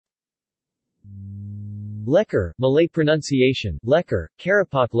Lekor, Malay pronunciation, Lekor,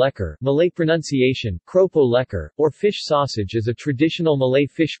 Karapak Lekor, Malay pronunciation, Kropo Lekor, or fish sausage is a traditional Malay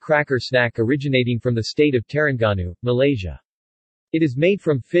fish cracker snack originating from the state of Terengganu, Malaysia. It is made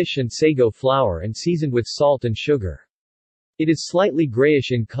from fish and sago flour and seasoned with salt and sugar. It is slightly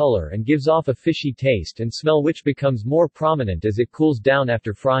grayish in color and gives off a fishy taste and smell which becomes more prominent as it cools down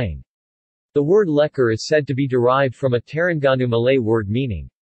after frying. The word lekor is said to be derived from a Terengganu Malay word meaning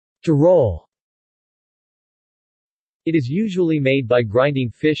to roll. It is usually made by grinding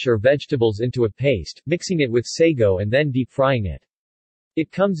fish or vegetables into a paste, mixing it with sago and then deep frying it.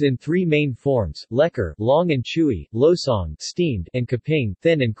 It comes in three main forms: lekor, long and chewy; losong, steamed; and kaping,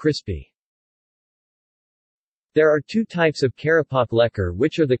 thin and crispy. There are two types of Karapak Lekor,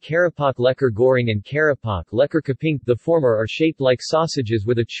 which are the Karapak Lekor Goreng and Karapak Lekor Kaping. The former are shaped like sausages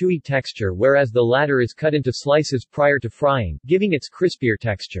with a chewy texture, whereas the latter is cut into slices prior to frying, giving its crispier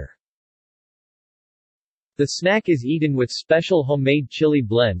texture. The snack is eaten with special homemade chili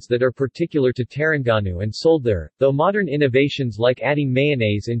blends that are particular to Terengganu and sold there, though modern innovations like adding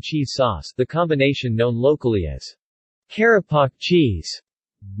mayonnaise and cheese sauce, the combination known locally as Karapak cheese,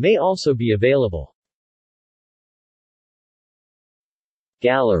 may also be available.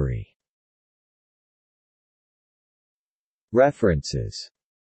 Gallery. References